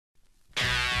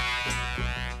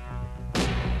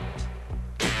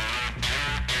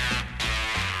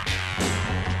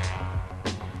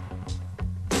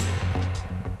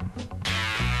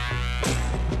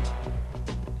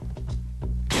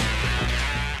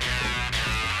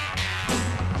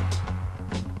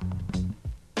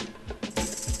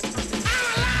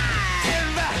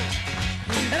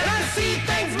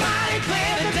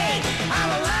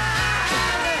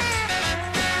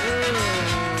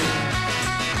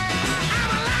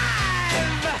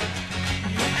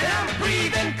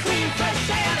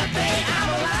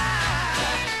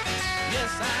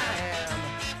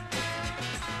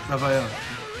Rafael.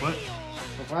 What?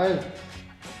 Rafael.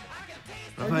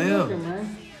 Rafael. Looking,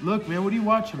 man? Look, man, what are you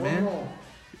watching, man? Porno.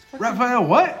 Rafael,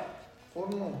 what?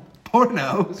 Porno.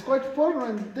 Porno? It's quite porno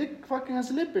and Dick fucking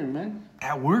sleeping, man.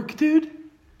 At work, dude?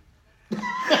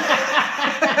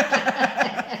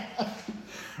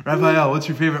 Rafael, what's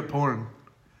your favorite porn?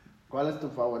 ¿Cuál es tu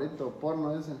favorito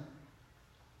porno ese?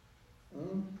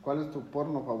 ¿Cuál es tu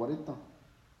porno favorito?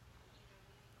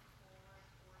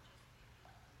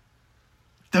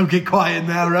 Don't get quiet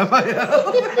now, Rafael.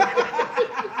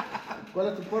 ¿Cuál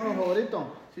es tu porno favorito?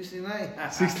 69.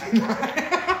 69.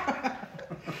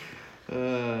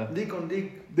 Dick on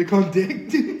dick. Dick on dick,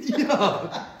 dude. Yo.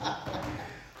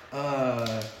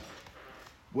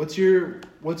 What's your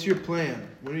plan?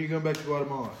 When are you going back to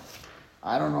Guatemala?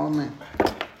 I don't know, man.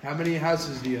 How many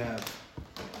houses do you have?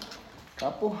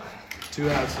 Couple? 2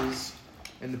 houses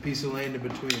and the piece of land in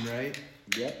between, right?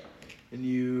 Yep.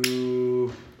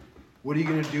 And what are you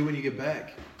gonna do when you get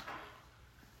back?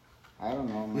 I don't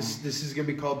know, man. This is gonna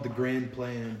be called the grand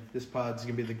plan. This pod's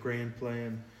gonna be the grand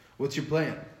plan. What's your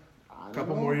plan? I don't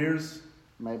Couple know. more years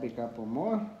Maybe a couple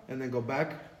more. and then go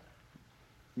back?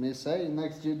 Me say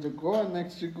next year to go,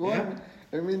 next year go. Yeah.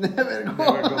 And we never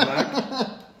go. Never go back?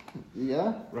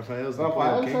 Yeah. Rafael's the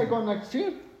Rafael player say king. go next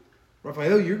year.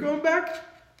 Rafael, you're going back?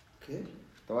 ¿Qué?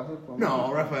 Te vas a ir por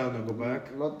No, Rafael no go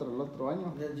back. El otro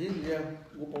año. Ya, Jim, ya.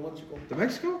 Grupo México. To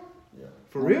Mexico? Ya.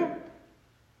 For real?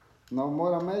 No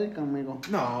more American, amigo.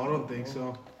 No, I don't think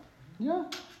so. Yeah.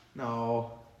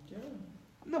 No. Ya.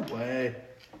 No way.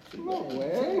 No Sí,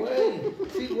 way. güey.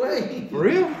 Sí, güey. For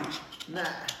real? Nah.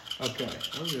 Okay,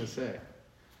 I was gonna say.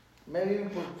 Maybe even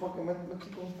for fucking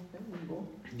Mexico. Maybe we go.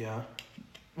 Yeah.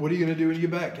 What are you gonna do when you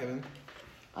get back, Kevin?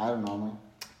 I don't know, man.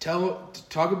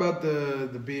 Talk about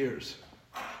the beers.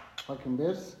 Fucking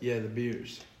beers. Yeah, the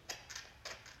beers.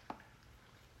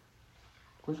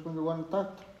 Which one do you want to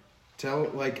talk?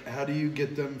 How do you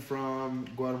get them from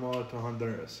Guatemala to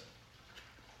Honduras?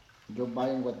 You buy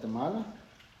in Guatemala,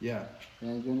 Yeah.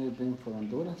 and you need to bring for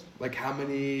Honduras. Like how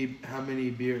many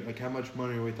beer? Like how much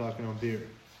money are we talking on beer?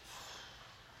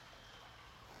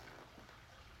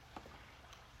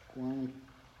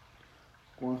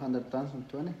 100,000,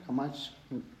 20. How much?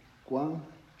 1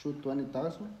 to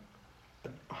 20,000.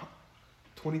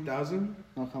 20,000?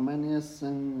 No, how many is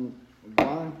in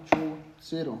 1, 2,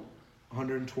 0?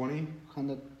 120?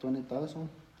 120,000.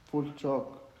 Full truck.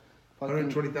 Fucking-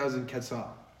 120,000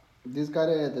 quetzal. This got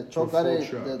the truck For got full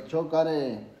truck. the truck got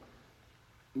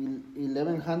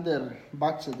 1,100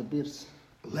 boxes of beers.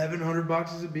 1,100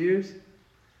 boxes of beers?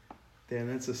 Damn,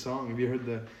 that's a song. Have you heard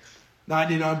the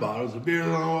 99 bottles of beer on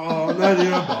the wall,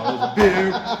 99 bottles of beer.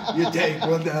 You take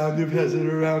one down, you pass it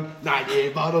around.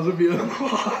 98 bottles of beer on the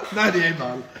wall. 98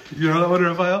 bottles. You know that one,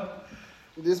 Rafael?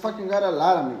 This fucking got a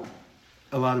lot, amigo.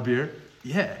 A lot of beer?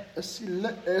 Yeah. It's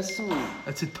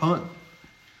That's a ton.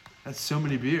 That's so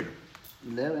many beer.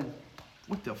 11.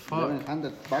 What the fuck?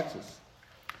 1,100 boxes.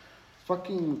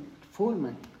 Fucking full,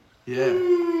 man. Yeah.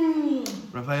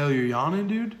 Rafael, you're yawning,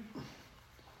 dude?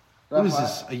 What is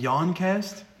this? A yawn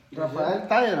cast? Rafael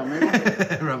tired, amigo.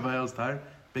 Rafael's tired.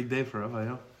 Big day for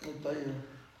Rafael. No tired.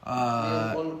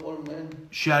 Old man.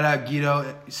 Shout out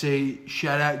Guido. Say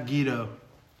shout out Guido.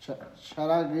 Shout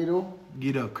out Guido.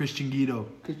 Guido. Christian Guido.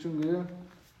 Kitchen Guido.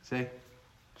 Say.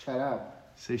 Shout out.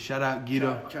 Say shout out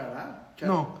Guido. Shout out.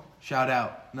 No. Shout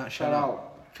out. Not shout Shout out.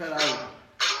 out. Shout out.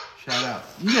 Shout out.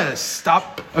 You gotta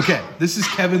stop. Okay, this is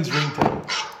Kevin's ringtone.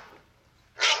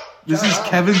 This is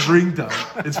Kevin's ringtone.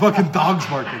 It's fucking dogs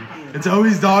barking. It's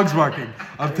always dogs barking.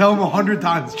 I've told him 100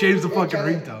 times. Change the fucking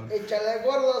ringtone. Échale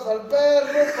gordos al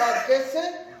perro pa' que se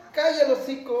calle el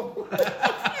hocico.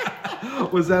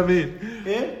 What's that mean?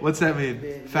 ¿Eh? What's that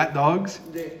mean? Fat dogs?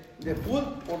 The food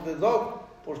for the dog,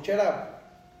 for shut up.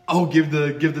 Oh, give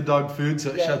the dog food so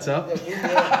it shuts up. The food,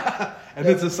 yeah. And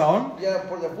it's a song? Yeah,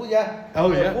 for the food, yeah. Oh,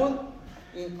 For yeah. The food,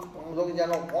 y cuando dog ya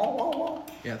no.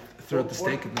 Yeah, throw out the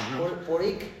steak in the room. For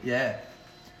ick. Yeah.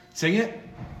 Sing it.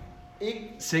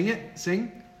 Ick. Sing it.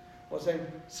 Sing. What's that?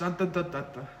 Santa ta ta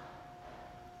ta.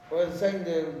 What's saying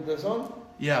the song?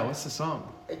 Yeah, what's the song?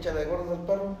 Échale gordas al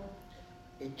perro.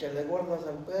 Échale gordas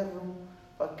al perro.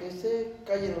 Pa' que se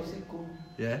calle el hocico.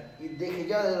 Yeah. Y deje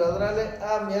ya de ladrarle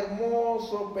a mi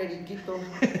hermoso periquito.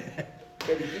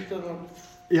 Periquito, no.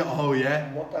 Yeah. Oh yeah.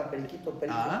 Mota, periquito.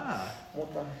 Ah.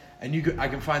 Mota. And I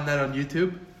can find that on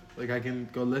YouTube. Like I can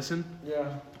go listen.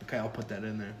 Yeah. Okay, I'll put that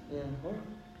in there. Yeah. Huh?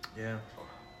 Yeah.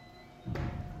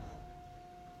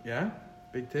 Yeah.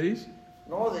 Big titties.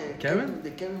 No, de Kevin?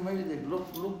 De Kevin maybe the look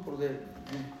for the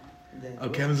Oh,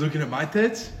 Kevin's looking at my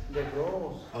tits. The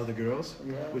girls. Oh, the girls.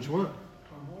 Yeah. Which one?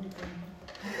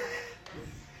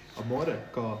 Amore.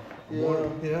 Call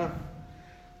Yeah.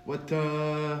 What,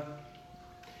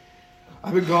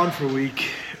 I've been gone for a week.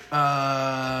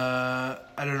 I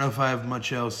don't know if I have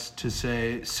much else to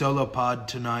say. Solo pod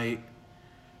tonight.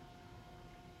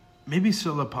 Maybe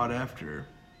solo pod after.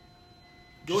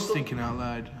 Just thinking out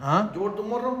loud. Huh? You work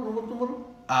tomorrow? You work tomorrow?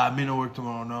 Me no work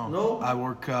tomorrow, no. No? I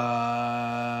work,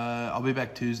 I'll be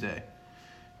back Tuesday.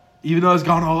 Even though I was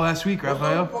gone all last week,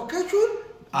 Rafael. Vacation?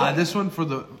 This one for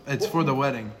the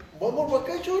wedding. One more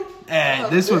vacation?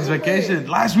 This one's vacation.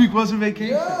 Last week wasn't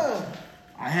vacation. Yeah.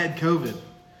 I had COVID.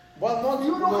 1 month.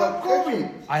 You don't have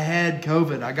COVID. I had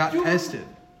COVID. I got tested.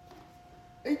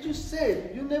 And you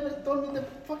said you never told me the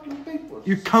fucking papers.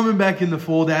 You're coming back in the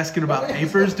fold asking about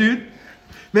papers, dude?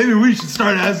 Maybe we should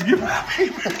start asking about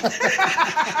papers.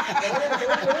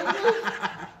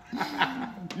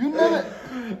 You never.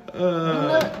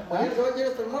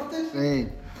 Hey,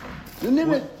 you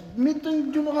never. Me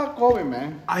think you don't have COVID,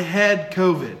 man. I had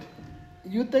COVID.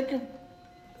 You take a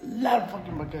lot of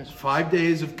fucking vacation. 5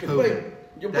 days of COVID.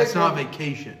 That's not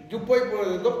vacation. You pay for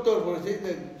the doctor for saying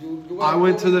that you I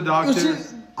went to the doctor. You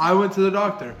see- I went to the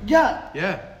doctor. Yeah.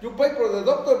 Yeah. You pay for the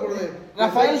doctor for the.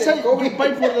 Rafael the said you COVID.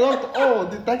 pay for the doctor. Oh,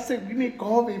 the taxi give me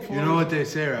COVID for. You know what they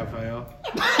say, Rafael?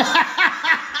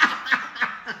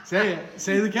 Say it.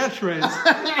 Say the catchphrase.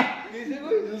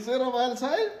 You say Rafael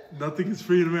said? Nothing is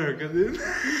free in America, dude.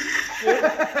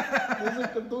 Dices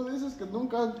que tú dices que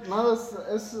nunca nada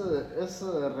es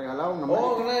regalado en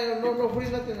Oh, América. no free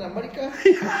nothing in America.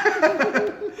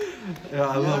 Yeah,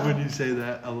 I love when you say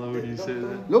that. I love when you say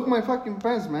that. Look my fucking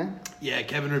pants, man. Yeah,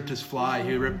 Kevin ripped his fly.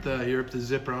 He ripped the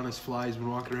zipper on his fly. He's been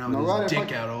walking around with No, his got it,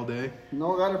 dick out all day.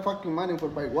 No got a fucking money for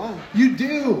buy one. You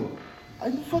do.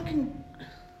 I fucking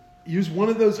Use one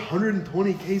of those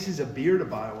 120 cases of beer to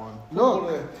buy one.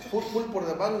 look. Full por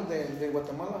the bank de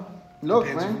Guatemala. Look,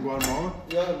 Depends from man. Guatemala.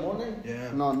 Yeah, the money.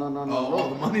 Yeah. No. Oh, all the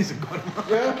Look. money's in Guatemala.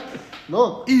 Yeah.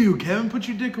 Look. Ew, Kevin, put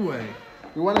your dick away.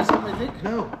 You wanna see my dick?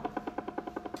 No.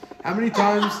 How many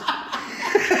times?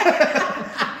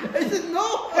 I said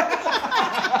no.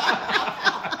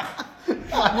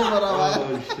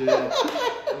 Oh shit.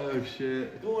 Oh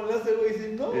shit. Como le hace güey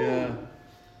dice no. Yeah.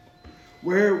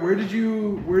 Where did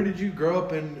you grow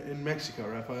up in Mexico,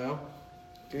 Rafael?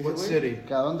 ¿Qué What dice, güey? city?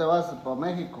 ¿Que a dónde vas? ¿Para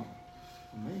México?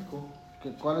 México.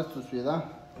 ¿Que ¿Cuál es tu ciudad?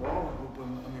 No, pues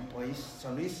a mi país,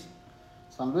 San Luis.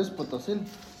 San Luis Potosí.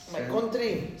 My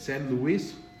country. San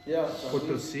Luis, Yeah, San Luis.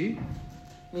 Potosí,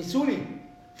 Missouri.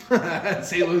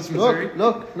 St. Louis, Missouri.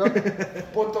 Look.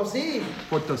 Potosí.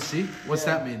 Potosí. What's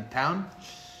Yeah. that mean? Town?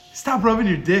 Stop rubbing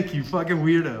your dick, you fucking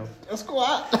weirdo. Let's go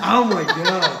out. Oh my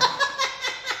god.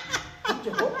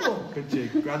 Pinche joto. Pinche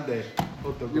grande.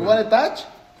 Joto You grande. want to touch?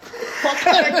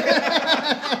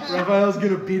 Rafael's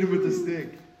gonna beat him with the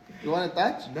stick. You want to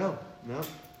touch? No.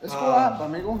 Let's go up,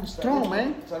 amigo. Strong,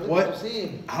 man. San Luis What?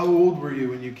 Potosí. How old were you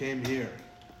when you came here?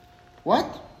 What?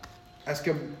 Es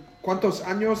que, ¿cuántos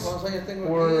años? ¿Cuántos años tengo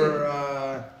Or,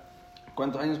 aquí?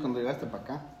 ¿Cuántos años cuando llegaste para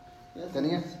acá? Ya se-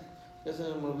 ¿Tenías? Ya se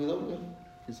me olvidó, güey.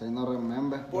 Dice, no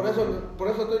remember. Por eso doy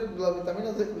las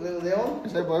vitaminas de león.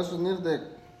 Dice, por eso need the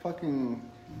fucking...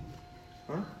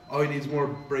 huh? Oh, he needs more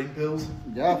brain pills?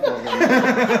 Yeah, for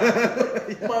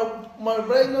the... My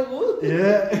brain no good.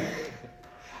 Yeah.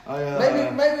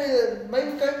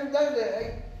 Maybe coming down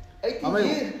to 18 Amigo.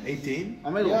 years. 18?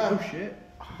 Amigo, Yeah. Oh shit.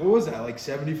 What was that, like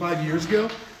 75 years ago?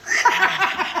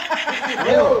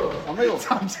 amigo,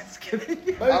 I'm just kidding.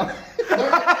 Maybe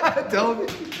Tell me.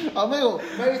 amigo.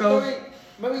 30.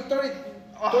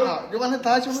 You want to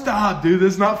touch him? Stop, dude.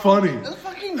 That's not funny. That's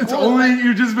fucking It's good, only man.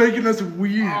 you're just making us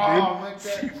weird, Oh, dude. my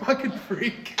God. You fucking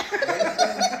freak.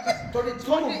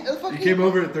 32. That's fucking You came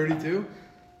over at 32?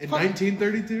 In Fuck.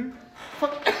 1932?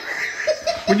 Fuck.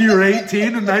 When you were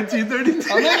 18 in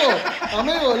 1932?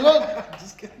 Amigo, look.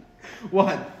 Just kidding.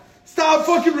 What? Stop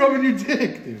fucking rubbing your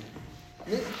dick, dude.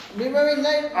 Me maybe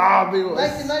Amigo.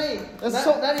 1990. That's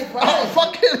so... 95. Oh,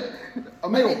 fucking... Maybe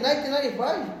Amigo.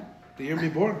 1995. The year me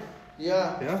born.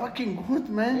 Yeah. Yeah? Fucking good,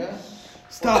 man. Yeah.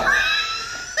 Stop.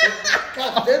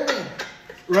 God damn it.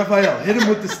 Rafael, hit him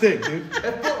with the stick, dude.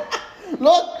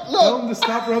 Look. Tell him to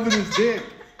stop rubbing his dick.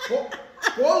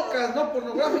 Podcast, no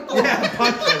pornográfico. Yeah,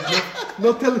 podcast.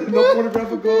 No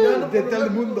pornográfico de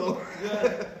Telemundo.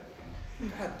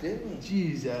 God damn it.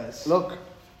 Jesus. Look.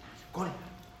 Con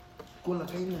la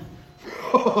caína.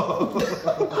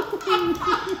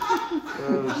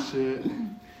 Oh shit.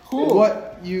 Who?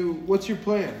 What's your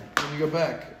plan when you go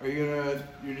back?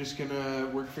 You're just gonna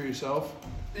work for yourself?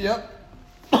 Yep.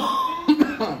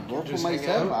 Work for Just hang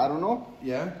myself. out? I don't know.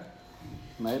 Yeah?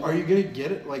 Maybe. Are you gonna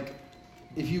get it? Like,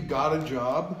 if you got a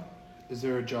job, is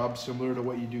there a job similar to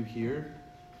what you do here?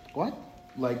 What?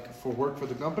 like for work for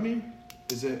the company?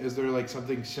 Is there like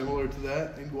something similar to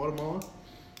that in Guatemala?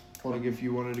 Like if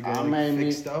you wanted to go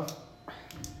fix stuff?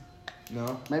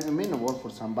 No? Maybe me no work for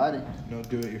somebody. No,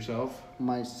 do it yourself?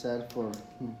 Myself or...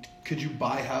 Could you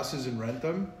buy houses and rent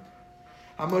them?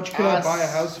 How much could I buy a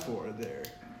house for there?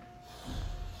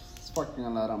 It's fucking a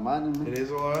lot of money, man. It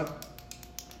is a lot?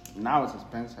 Now it's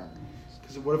expensive.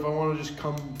 Because what if I want to just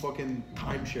come fucking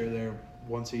timeshare there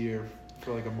once a year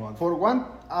for like a month? For one,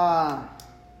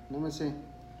 let me see.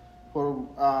 For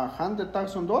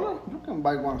 $100,000, you can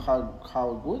buy one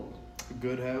house good. A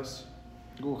good house?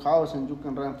 Good house, and you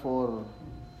can rent for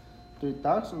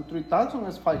 3,000. 3,000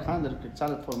 is 500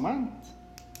 quetzales for month.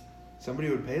 Somebody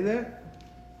would pay that?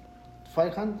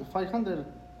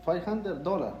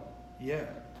 $500 Yeah.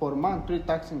 for month,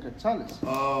 3,000 quetzales.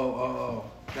 Oh.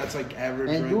 That's like average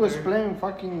And rent you is there? paying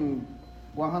fucking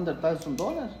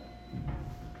 $100,000.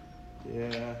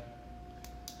 Yeah.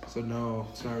 So no,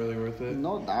 it's not really worth it.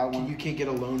 No, that one. You can't get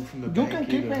a loan from the You bank can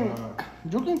keep either, in, huh?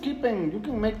 you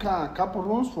can make a couple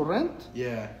rooms for rent,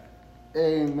 Yeah.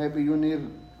 and maybe you need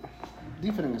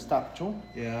different stuff too.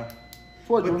 Yeah.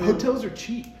 For But you need hotels are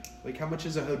cheap. Like how much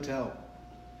is a hotel?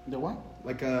 the what?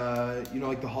 Like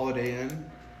like the Holiday Inn.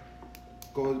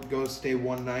 Go stay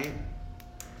one night.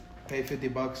 Pay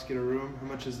 $50, get a room. How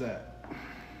much is that?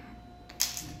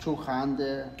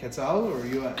 200 Quetzal or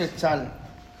US? quetzal.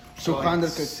 So 200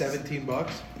 like quetzal. $17.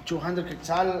 200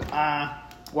 quetzal.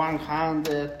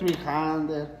 100,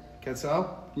 300.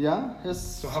 Quetzal? Yeah, it's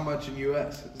So how much in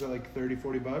US? Is that like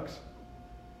 $30-$40?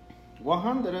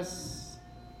 100 is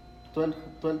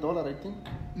 $12, I think.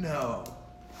 No.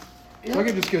 Yeah. So I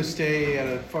could just go stay at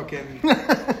a fucking...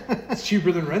 It's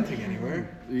cheaper than renting anywhere.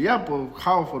 Yeah, but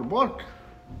how for work?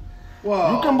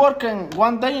 Well, You can work in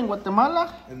one day in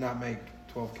Guatemala. and not make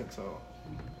 12 quetzal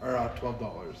or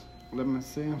 $12. Let me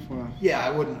see. Yeah,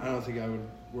 I don't think I would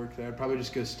work there. I'd probably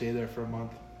just go stay there for a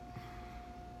month.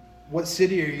 What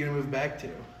city are you gonna move back to?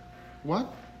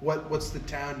 What? What's the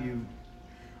town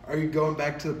are you going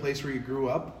back to the place where you grew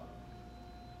up?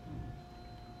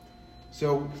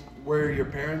 So where are your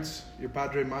parents? Your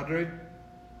padre madre?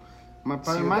 My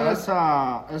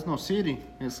Ciudad? is no city.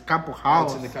 It's couple Oh,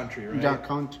 house. it's in the country, right? Yeah,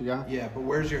 country. Yeah, Yeah, but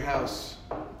where's your house?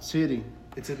 city.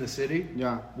 It's in the city?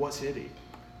 Yeah. What city?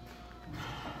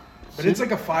 But it's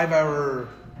like a 5-hour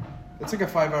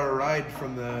ride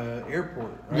from the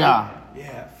airport, right? Yeah.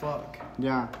 Yeah, fuck.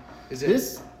 Yeah. Is it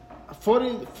This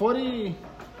 $40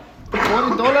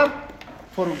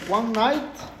 for one night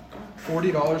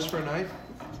 $40 for a night?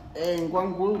 and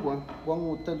one good one, one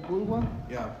hotel good one.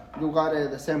 Yeah. You got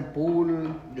the same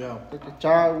pool, Yeah. take a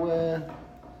shower,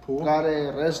 Pool? got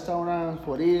a restaurant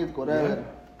for it, whatever.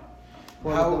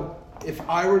 If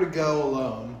I were to go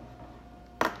alone,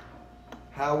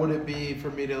 how would it be for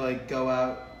me to like go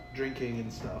out drinking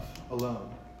and stuff alone?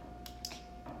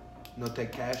 No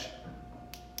take cash?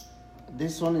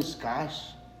 This one is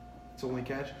cash. It's only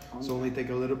cash? So only take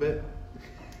a little bit?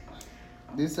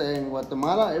 This in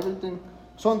Guatemala, everything.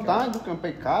 Sometimes you can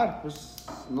pay card, but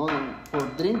no for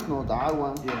drink, no that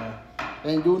one. Yeah.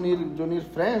 And you need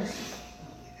friends.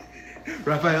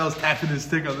 Rafael's tapping his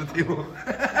stick on the table.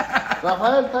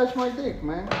 Rafael, touch my dick,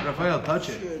 man. Rafael, touch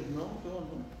it. Shit, no.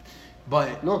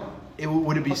 But Look.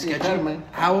 would it be Fucking sketchy? hell, man.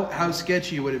 How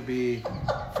sketchy would it be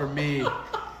for me?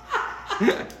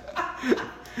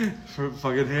 For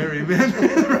fucking Harry, man.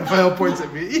 Rafael points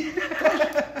at me.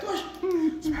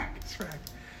 Smack.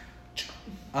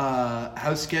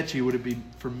 How sketchy would it be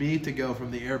for me to go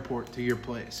from the airport to your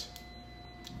place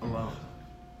alone?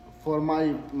 For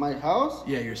my house,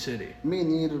 Yeah, your city. me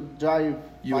need to drive.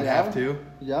 You would by have hour. to,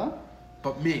 Yeah.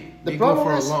 but me The go problem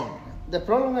for is alone. the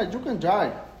problem is you can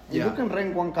drive. And Yeah. You can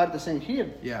rent one car the same here.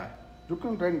 Yeah, You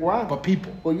can rent one. but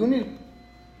people. But you need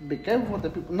be careful with the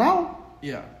people. Now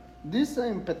Yeah, this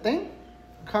in Petén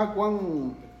have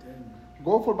one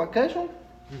go for vacation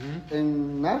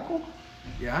in Narco.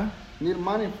 yeah. Need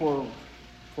money for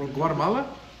Guatemala?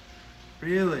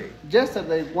 Really?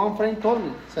 yesterday. One friend told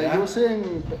me. So Yeah? you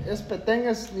saying es Petén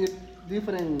is need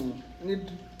different need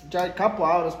just couple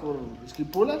hours for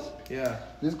skipulas. Yeah.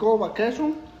 Let's go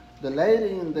vacation. The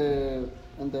lady and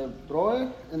the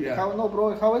bro and Yeah. the house, no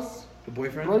bro house The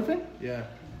boyfriend? boyfriend Yeah.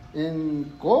 and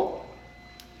go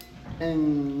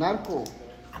and narco.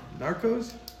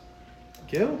 Narcos?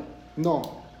 Kill?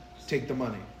 No, Take the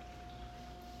money.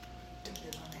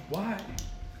 Why?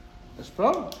 it's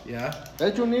problem. Yeah.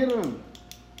 That you need.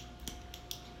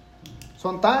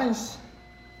 Sometimes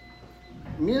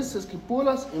me as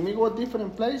skipulas and me go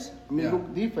different place. Me Yeah.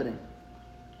 look different.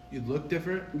 You'd look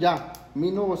different? Yeah,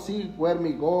 me no see where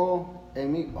me go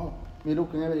and me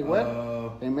looking everywhere.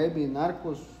 Oh. And maybe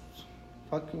narcos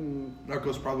fucking.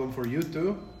 Narcos problem for you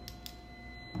too.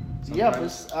 Yeah,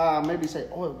 Sometimes. but maybe say,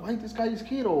 oh, why this guy is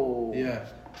here? Or Yeah.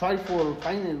 try for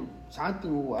finding something,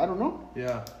 or I don't know.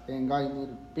 Yeah. And guy need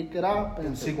to pick it up and,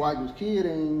 And say, see- why you here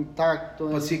and talk to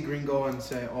him. But see gringo and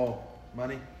say, oh,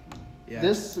 money. Yeah.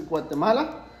 This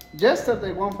Guatemala.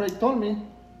 Yesterday, one friend told me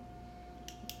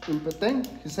in Petén,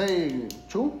 he say,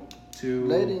 "Chu, to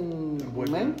lady a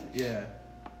boyfriend. man, Yeah.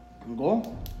 go.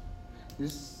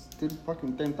 This still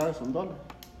fucking $10,000."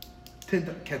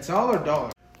 Quetzal or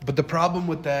dollar? But the problem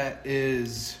with that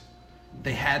is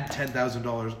they had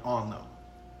 $10,000 on them,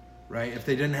 right? If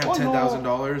they didn't have Oh, no.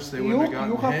 $10,000, they wouldn't have gotten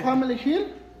You have hit. family here.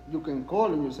 You can call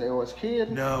and you say, "Oh, it's here."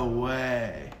 No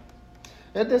way.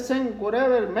 It's the same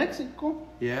whatever Mexico.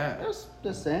 Yeah. It's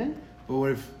the same. But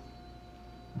what if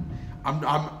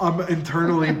I'm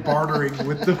internally bartering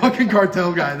with the fucking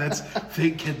cartel guy that's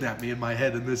fake kidnapped me in my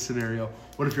head in this scenario?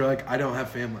 What if you're like, I don't have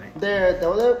family? The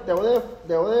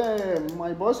other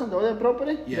my boss and the other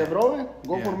property, Yeah. the brother,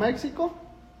 go Yeah. for Mexico.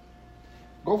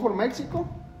 Go for Mexico.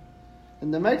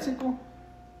 And the Mexico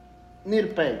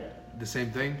need pay. The same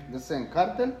thing? The same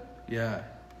cartel. Yeah.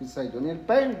 He said, you need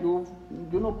pay. You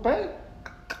no pay.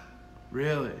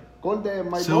 Really? Call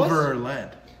my Silver boss. or lead?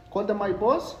 Call my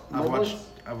boss. My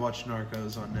I've watched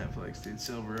Narcos on Netflix, dude.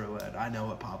 Silver or lead. I know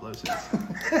what Pablo says.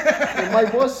 and my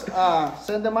boss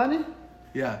send the money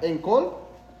Yeah. and call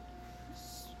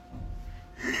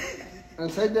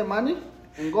and send the money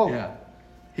and go. Yeah.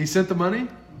 He sent the money?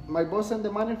 My boss send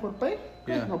the money for pay.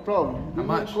 Okay, Yeah. no problem. How You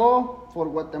much? go for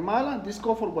Guatemala. This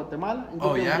go for Guatemala, and you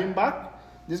Oh, can yeah? bring back.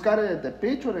 This got the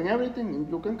picture and everything, and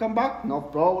you can come back. No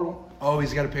problem. Oh,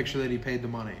 he's got a picture that he paid the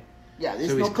money. Yeah, this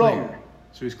So no he's problem. clear.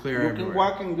 So he's clear You everywhere. can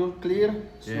walk and you clear.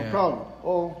 It's no Yeah. problem.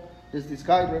 Oh, is this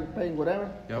guy really paying whatever?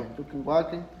 Yep. You can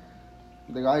walk in.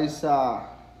 The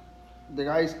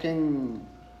guys can.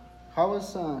 How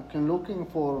is can looking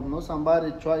for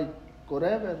somebody try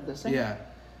whatever the same. Yeah.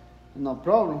 No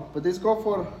problem. But this go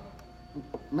for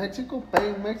Mexico, pay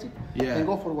in Mexico. Yeah. And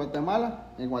go for Guatemala,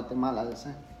 and Guatemala the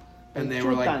same. And they two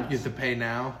were like, times. you have to pay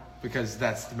now because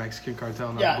that's the Mexican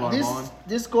cartel, not Yeah, Guatemalan.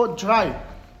 this go drive.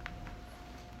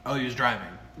 Oh, he was driving.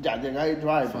 Yeah, the guy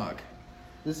drive. Fuck.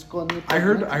 This go. I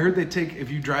heard they take, if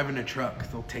you drive in a truck,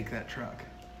 they'll take that truck.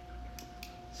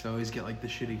 So always get like the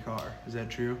shitty car. Is that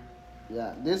true?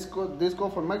 Yeah, this go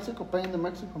for Mexico, paying the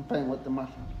Mexican, paying Guatemala.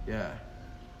 Yeah.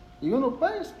 You no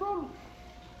pay, it's problem.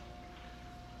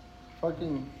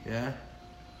 Fucking. Yeah?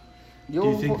 You Do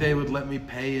you go think for- they would let me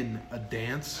pay in a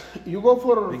dance? You go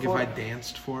for. I think for if I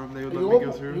danced for them, they would you let me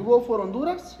go, go through? You go for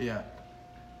Honduras. Yeah.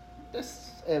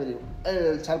 This every.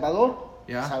 El Salvador.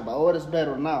 Yeah. Salvador is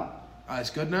better now. It's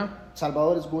good now?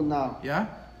 Salvador is good now. Yeah?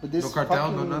 But this No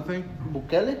cartel, no fucking nothing?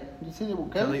 Bukele, you see the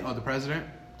Bukele? Kelly, oh, the president?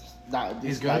 Nah, this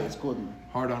He's guy good? is good. Man.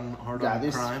 Hard on Yeah,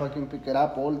 this crime? fucking pick it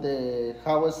up all the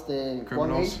how was the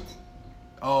Criminals? 1/8?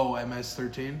 Oh,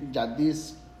 MS-13? Yeah,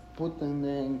 this put and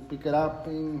then pick it up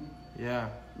and Yeah.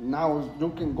 now you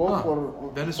can go Huh.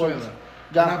 for Venezuela.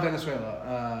 for- Not yeah,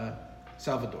 Venezuela.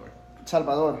 Salvador.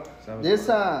 Salvador. Salvador. This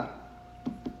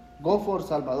go for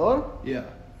Salvador. Yeah.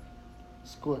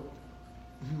 It's good.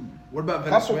 What about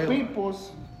Couple Venezuela?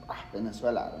 people's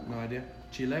Venezuela. I don't know. No idea.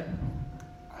 Chile?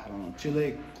 I don't know.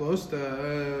 Chile close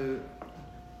to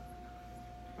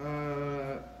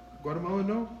Guatemala,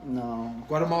 no? No.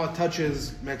 Guatemala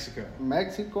touches Mexico.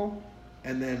 Mexico,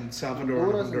 And then Salvador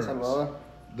Honduras, and and Honduras. Salvador,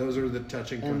 Those are the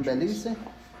touching and countries. Belize.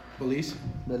 Belize?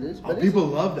 Belize. Oh, Belize. people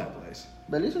love that place.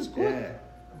 Belize is good. Yeah.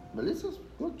 Belize is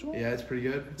good too. Yeah, it's pretty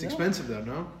good. It's Yeah. expensive though,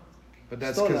 no? But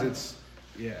that's Sola. because it's,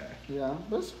 yeah. Yeah,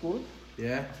 that's good.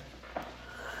 Yeah.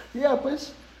 Yeah,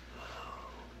 pues.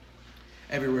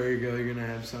 Everywhere you go, you're gonna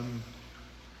have some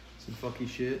funky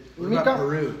shit. What Me about come-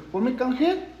 Peru? When we come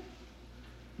here,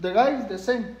 the guy is the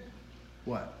same.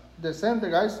 What? The same, the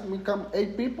guys, we come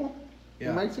 8 people Yeah.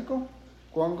 in Mexico.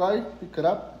 One guy pick it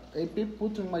up, 8 people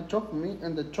put in my truck, me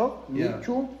and the truck, me Yeah.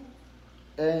 too,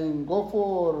 and go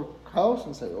for house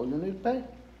and say, oh, you need pay.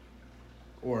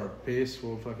 Or peace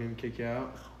will fucking kick you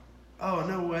out. Oh,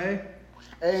 no way.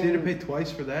 So you had to And, pay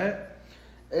twice for that?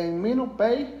 and me no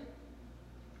pay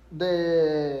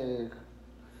the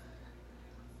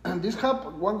and this help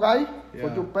one guy for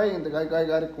Yeah. you pay and the guy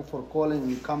got it for calling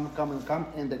and come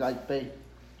and the guy pay.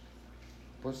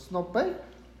 Pues no pay.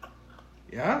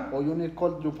 Yeah? Or you need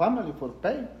call your family for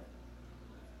pay.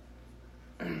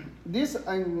 This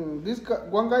and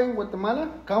one guy in Guatemala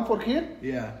come for here.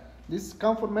 Yeah. This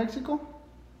come for Mexico.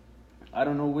 I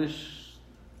don't know which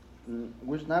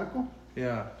narco.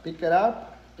 Yeah. Pick it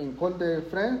up and call the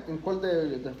friend and call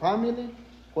the family,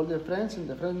 call the friends and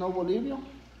the friends no Bolivia.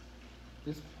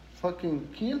 This fucking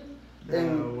kill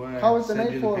And way. how is the Send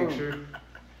name you for picture?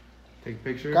 Take a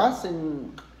picture? gas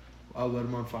and I'll let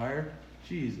him on fire?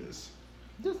 Jesus.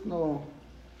 just no.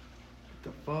 What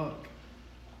the fuck?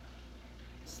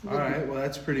 It's All not right, good. well,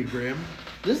 that's pretty grim.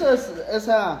 This is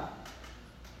a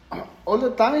all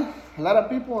the time. A lot of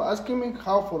people asking me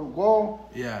how for go.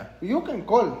 Yeah. You can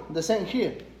call the same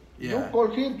here. Yeah. You call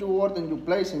here, you order your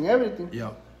place and everything.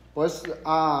 Yep.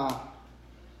 But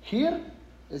here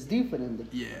is different.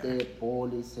 Yeah. The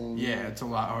police and Yeah, it's a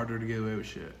lot harder to get away with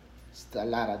shit. it's a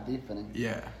lot of different.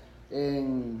 Yeah.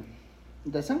 In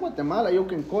the same Guatemala, you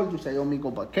can call. You say, "Oh, me go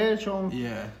vacation."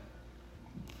 Yeah.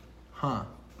 Huh.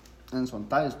 And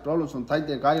sometimes problems. Sometimes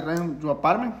the guy rent your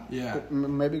apartment. Yeah.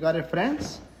 Maybe got a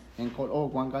friends and call. Oh,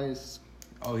 one guy is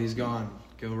Oh, he's gone.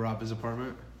 Go rob his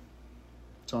apartment?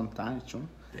 sometimes. Too.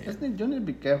 Damn. Just you need to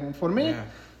be careful. For me, Yeah.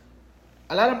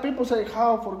 a lot of people say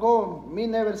how for go. Me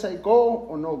never say go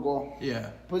or no go.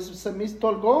 Yeah. Pues se me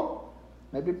told go,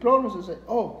 maybe problems. I say,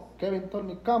 oh, Kevin told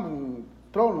me come and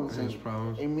problems. There's And,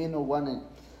 problems. and me no want it.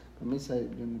 Me say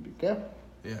you need to be careful.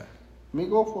 Yeah. Me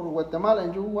go for Guatemala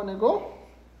and you wanna go?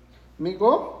 Me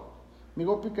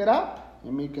go pick it up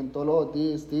and me can tell oh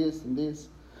this and this.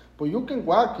 But you can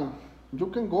walk and you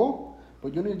can go,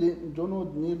 but you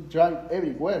don't need drive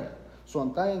everywhere.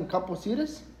 Sometimes in couple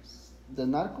cities, the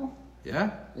narco. Yeah?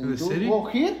 In And the you city? go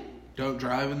here, Don't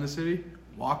drive in the city?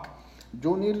 Walk?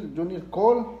 you need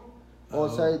call or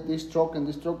Oh. say this truck and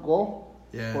this truck go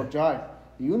Yeah. for drive.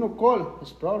 You no call,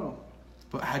 it's problem.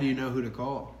 But how do you know who to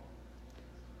call?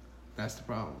 That's the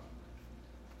problem.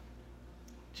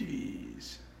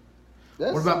 Jeez.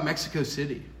 That's What about Mexico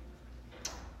City?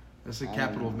 That's the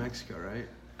capital of Mexico, right?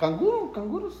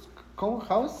 canguros? ¿Cómo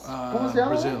se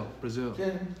llama? Brazil.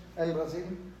 ¿Quién? El- Brasil.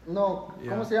 No,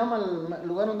 Yeah. ¿cómo se llama el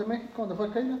lugar donde México, donde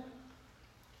fue Keila?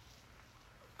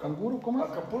 ¿Canguro? ¿Cómo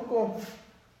es? Acapulco.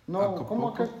 No, ¿cómo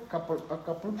Acapulco.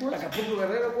 Acapulco es? Acapulco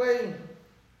Guerrero, güey.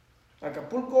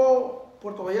 Acapulco,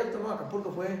 Puerto Vallarta, no,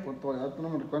 Acapulco fue. Puerto Vallarta, no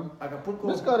me recuerdo. Acapulco.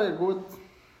 This got a good.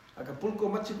 Acapulco,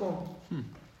 México.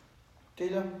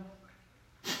 Keila.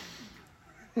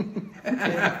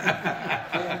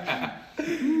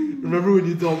 Remember when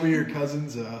you told me your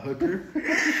cousin's a hooker?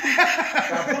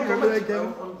 Acapulco, Remember that, México.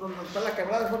 Kevin? Donde está la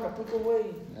quebrada fue Acapulco,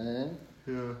 güey.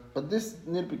 Yeah. But this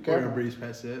need to be We're careful. gonna breeze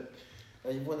past that.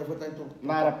 Ahí fue donde fue tanto.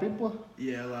 Lot of people.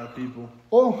 Yeah, a lot of people.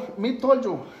 Oh, me told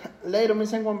you. Later, me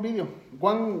send one video.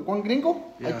 One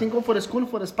gringo. I Yeah. think go for the school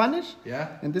for the Spanish.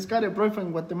 Yeah? And this guy a boyfriend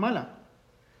in Guatemala.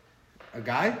 A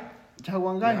guy? Yeah,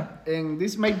 one guy. Yeah. And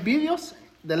this make videos.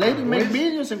 The lady make boys?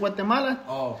 videos in Guatemala.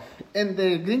 Oh. And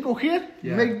the gringo here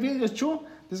Yeah. make videos too.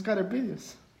 This guy a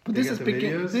videos. But They this is got the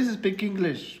speaking. videos? This is speak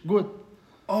English. Good.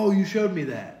 Oh, you showed me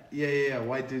that. Yeah.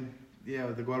 White dude. Yeah,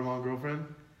 with the Guatemalan girlfriend.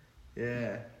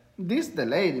 Yeah. This the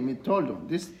lady me told you.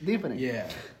 This different. Yeah.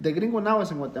 The gringo now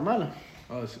is in Guatemala.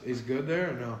 Oh, is good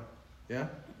there or no? Yeah?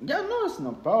 Yeah, no, it's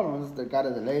no problem. It's the guy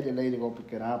the lady go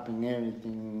pick it up and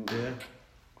everything. Yeah.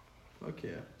 Fuck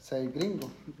yeah. Say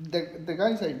gringo. The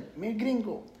guy say me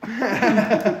gringo.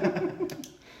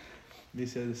 Me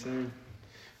say the same.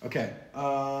 Okay.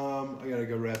 I gotta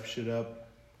go wrap shit up.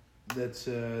 That's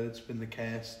been the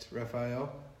cast.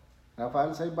 Raphael.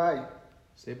 Rafael say bye.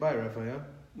 Say bye, Raphael.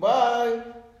 Bye.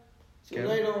 See you Kevin?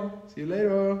 later. See you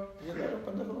later. See you later,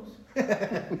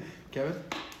 pendejos. Kevin,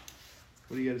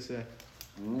 what do you gotta say?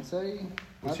 Me say.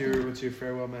 What's your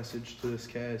farewell message to this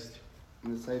cast?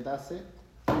 Me say that's it.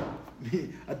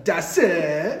 That's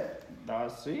it.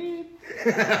 That's it.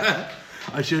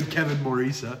 I showed Kevin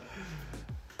Morisa.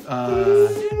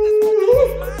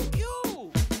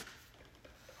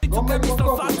 Go make Some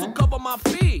more socks coffee, to man. cover my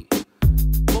feet.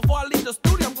 Before I leave the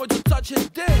studio, I'm going to touch his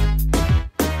dick.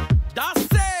 That's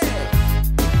it.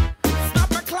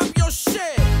 Stop and clap your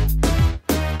shit.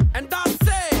 And that's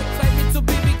it. Take me to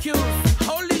BBQs.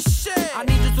 Holy shit. I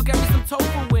need you to get me some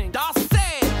tofu wings. That's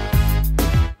it.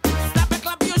 Stop and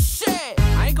clap your shit.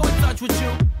 I ain't going to touch with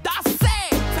you. That's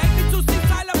it. Take me to see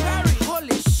Tyler Perry.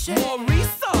 Holy shit.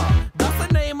 Morisa. That's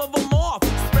the name of a morph.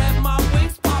 Spread my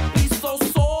wings, poppy so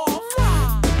soft.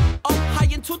 Up high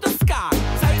into the sky.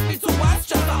 Take me to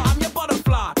Westchester. I'm your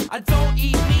butterfly. I don't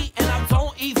eat meat and I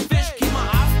don't eat fish. Keep my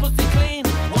eyes pussy clean.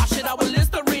 Wash it out with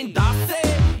Listerine. That's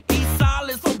it. Eat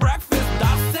salads for breakfast.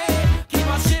 That's it. Keep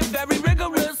my shit very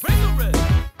rigorous.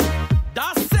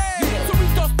 That's it. You need to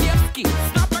read Dostoevsky.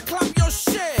 Stop and clap your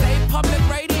shit. Say public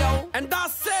radio. And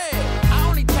that's it. I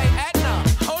only take Aetna.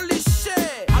 Holy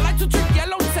shit. I like to drink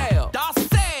Yellowtail. That's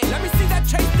it. Let me see that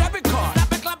Chase debit card.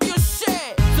 Stop and clap your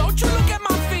shit. Don't you look at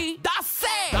my feet. That's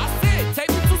it. That's it. Take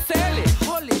me to Sally.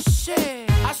 Holy shit.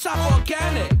 I shop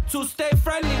organic to stay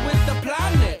friendly with the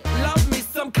planet. Love me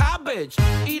some cabbage.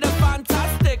 Eat a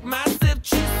fantastic mass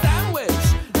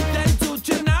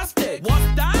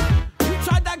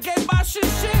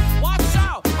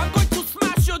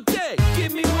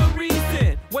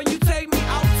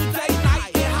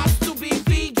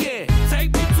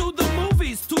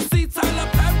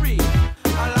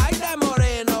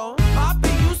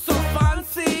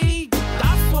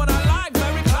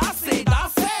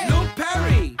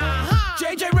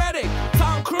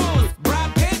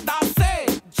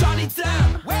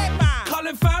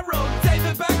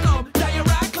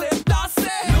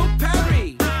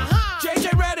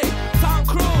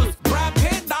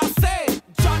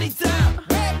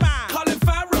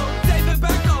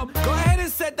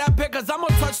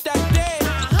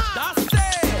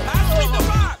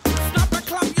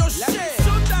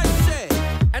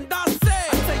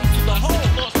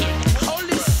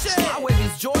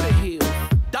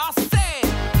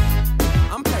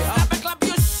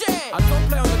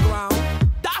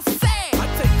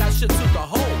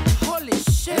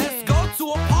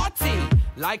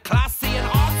like classy and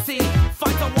artsy.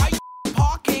 Find a white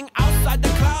parking outside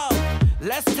the club.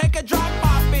 Let's take a drive,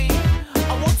 Bobby.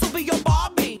 I want to be your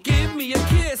Barbie. Give me a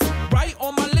kiss right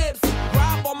on my lips.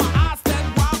 Grab on my eyes, then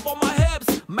grab on my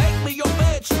hips. Make me your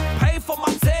bitch. Pay for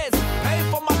my tits. Pay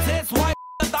for my tits. Why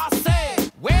did I say?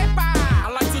 Wepa. I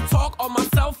like to talk on my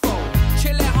cell phone.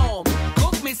 Chill at home.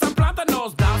 Cook me some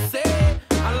plátanos. That's it.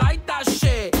 I like that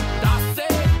shit. That's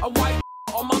it. A white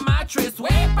on my mattress.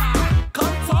 Wepa.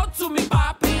 Come talk to me,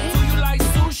 papi. Do you like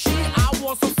sushi? I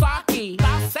want some sake.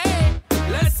 That's it.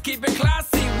 Let's keep it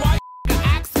classy. Why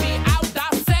ask me out?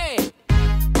 That's it.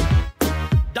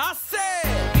 That's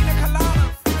it. Pina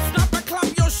coladas. Stop and clap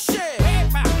your shit.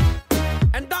 Wepa.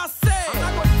 And that's it. I'm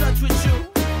not gonna touch with you.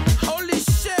 Holy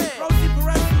shit. Rosie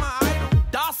Perez is my idol.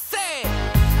 That's it.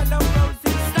 Hello,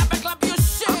 Rosie. Stop and clap your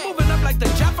shit. I'm moving up like the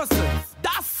Jeffersons.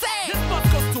 That's it. This bus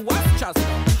goes to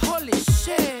Westchester. Holy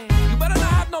shit. You better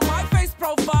not have no my face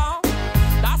profile.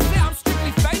 That's it. I'm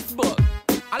strictly Facebook.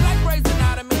 I like Grey's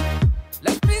Anatomy.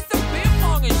 Let's be some beer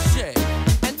pong and shit.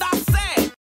 And that's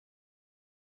it.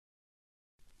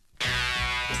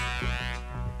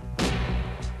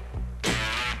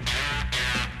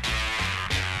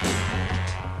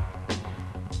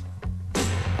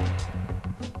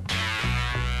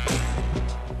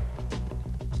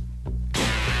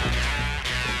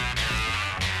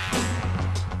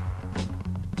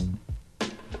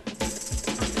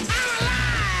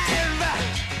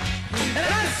 And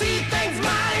I see things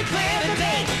mighty clear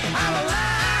today. I'm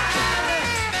alive.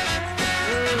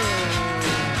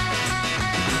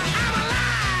 I'm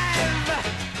alive.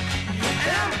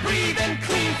 And I'm breathing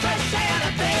clean, fresh air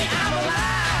today. I'm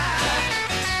alive.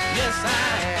 Yes, I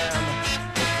am.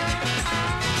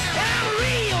 And I'm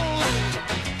real.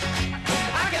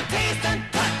 I can taste and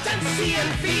touch and see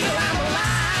and feel. I'm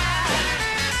alive.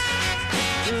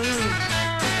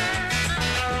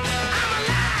 I'm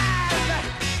alive.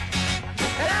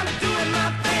 And I'm doing my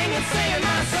thing and singing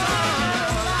my song.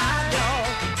 I'm alive, y'all.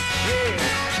 Yeah.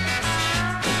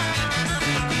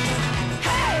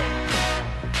 Hey!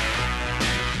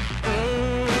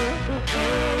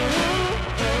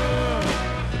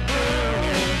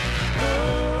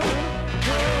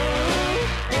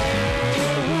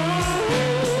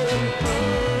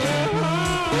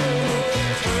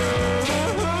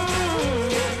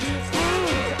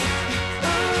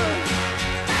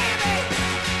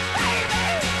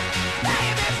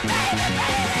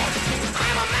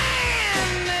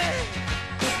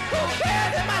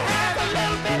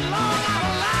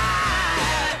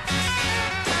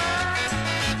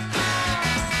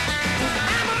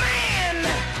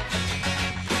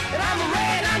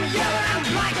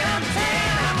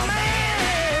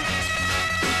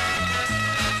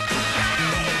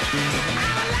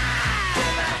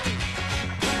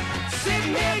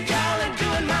 Sitting here, y'all, and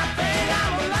doing my thing.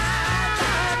 I'm alive.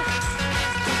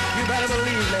 You better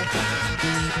believe me.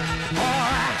 All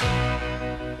right.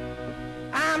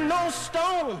 I'm no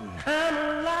stone. I'm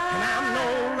alive. And I'm no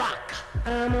rock.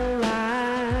 I'm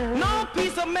alive. No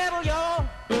piece of metal, y'all.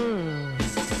 And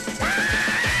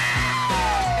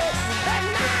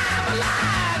I'm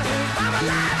alive. I'm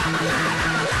alive. I'm alive.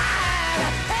 I'm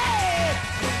alive. Hey,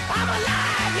 I'm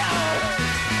alive, y'all.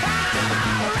 I'm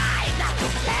all right.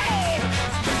 Hey,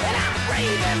 and I'm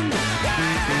breathing.